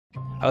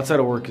Outside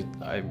of work,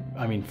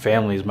 I mean,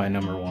 family is my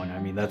number one. I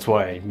mean, that's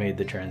why I made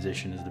the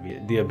transition,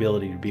 is the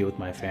ability to be with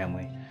my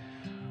family.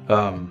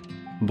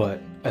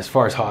 But as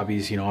far as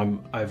hobbies,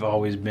 I've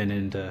always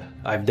been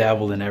I've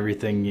dabbled in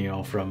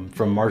everything,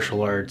 from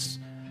martial arts,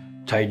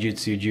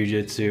 taijutsu,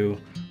 jujitsu,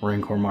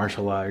 Marine Corps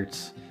martial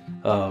arts,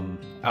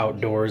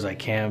 outdoors. I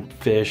camp,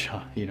 fish.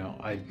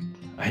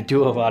 I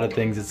do a lot of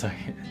things.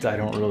 I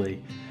don't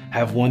really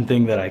have one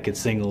thing that I could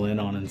single in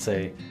on and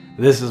say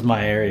this is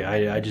my area.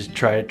 I just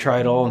try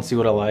it all and see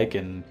what I like,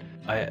 and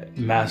I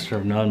master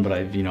of none, but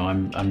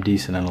I'm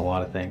decent in a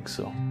lot of things.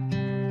 So.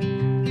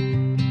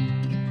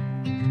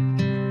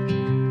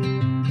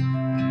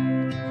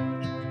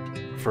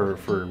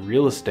 For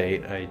real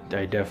estate,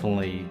 I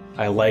definitely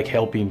like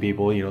helping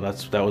people.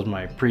 That was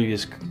my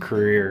previous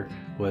career,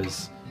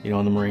 was in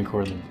the Marine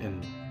Corps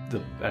in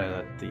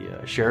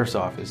the sheriff's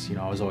office.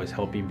 I was always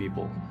helping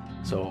people.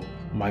 So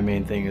my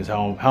main thing is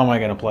how am I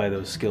going to apply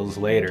those skills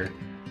later,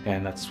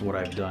 and that's what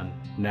I've done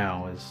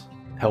now, is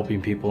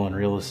helping people in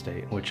real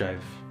estate, which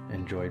I've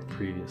enjoyed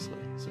previously.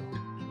 So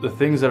the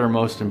things that are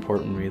most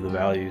important to me, the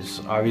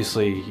values,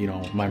 obviously,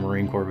 my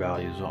Marine Corps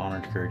values,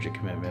 honor, courage, and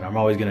commitment. I'm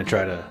always going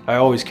to I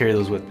always carry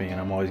those with me, and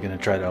I'm always going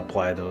to try to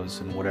apply those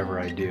in whatever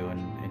I do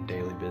in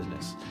daily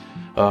business.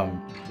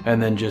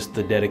 And then just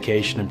the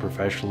dedication and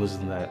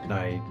professionalism that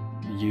I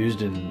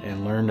used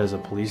and learned as a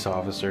police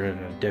officer and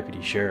a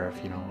deputy sheriff,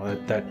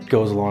 that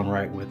goes along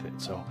right with it.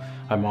 So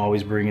I'm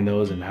always bringing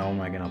those, and how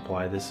am I going to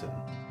apply this, and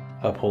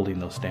upholding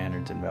those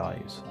standards and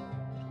values.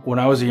 When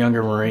I was a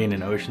younger Marine in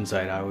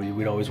Oceanside,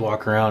 we'd always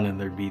walk around,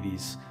 and there'd be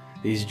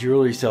these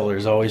jewelry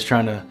sellers always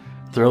trying to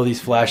throw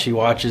these flashy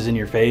watches in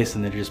your face,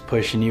 and they're just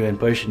pushing you,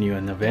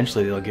 and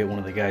eventually they'll get one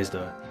of the guys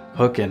to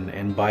hook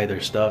and buy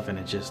their stuff, and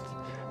it's just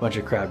a bunch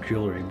of crap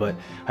jewelry. But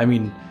I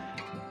mean,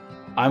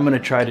 I'm going to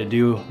try to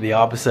do the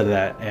opposite of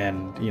that,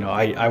 and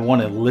I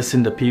want to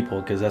listen to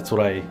people, because that's what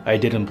I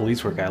did in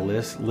police work. I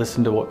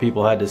listened to what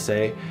people had to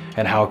say,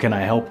 and how can I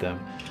help them.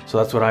 So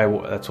that's what I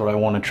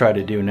want to try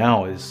to do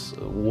now, is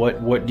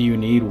what do you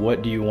need,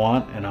 what do you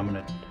want, and I'm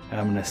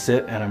gonna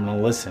sit and I'm gonna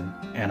listen,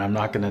 and I'm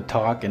not gonna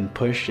talk and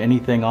push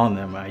anything on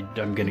them.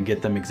 I'm gonna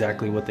get them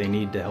exactly what they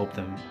need to help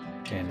them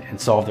and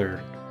solve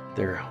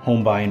their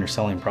home buying or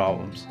selling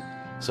problems.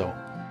 So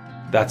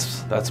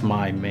that's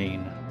my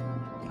main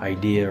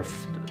idea,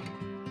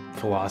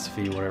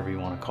 philosophy, whatever you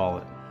want to call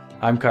it.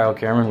 I'm Kyle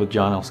Cameron with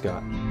John L.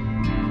 Scott.